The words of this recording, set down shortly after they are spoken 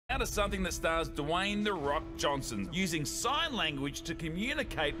out of something that stars Dwayne "The Rock" Johnson using sign language to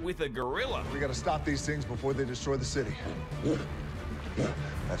communicate with a gorilla. We gotta stop these things before they destroy the city.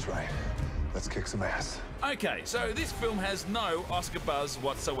 That's right. Let's kick some ass. Okay, so this film has no Oscar buzz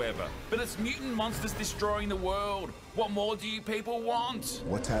whatsoever, but it's mutant monsters destroying the world. What more do you people want?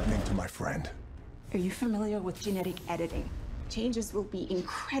 What's happening to my friend? Are you familiar with genetic editing? Changes will be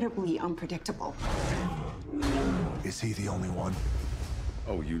incredibly unpredictable. Is he the only one?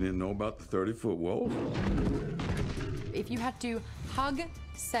 Oh, you didn't know about the 30-foot wolf? If you had to hug,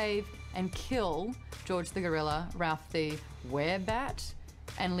 save, and kill George the gorilla, Ralph the werebat,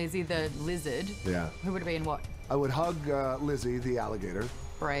 and Lizzie the lizard, who would it be and what? I would hug Lizzie, the alligator.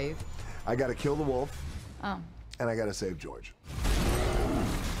 Brave. I gotta kill the wolf. Oh. And I gotta save George.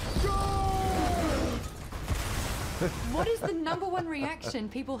 What is the #1 reaction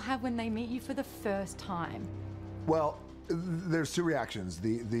people have when they meet you for the first time? Well, there's two reactions.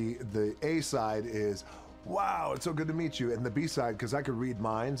 The A side is, wow, it's so good to meet you. And the B side, because I could read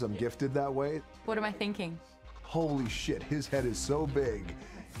minds, I'm gifted that way. What am I thinking? Holy shit, his head is so big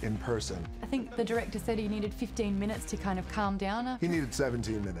in person. I think the director said he needed 15 minutes to kind of calm down after. He needed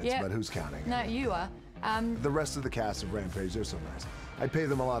 17 minutes, but who's counting? No, you are. The rest of the cast of Rampage, they're so nice. I pay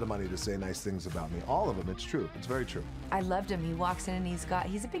them a lot of money to say nice things about me. All of them, it's true. It's very true. I loved him. He walks in and he's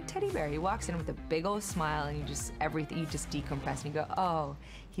a big teddy bear. He walks in with a big old smile and you just decompress and you go, oh,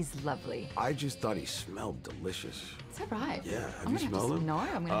 he's lovely. I just thought he smelled delicious. Is that right? Yeah, have you smelled him? No,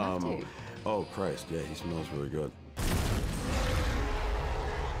 I'm gonna have to. Oh, Christ, yeah, he smells really good.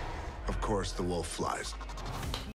 Of course, the wolf flies.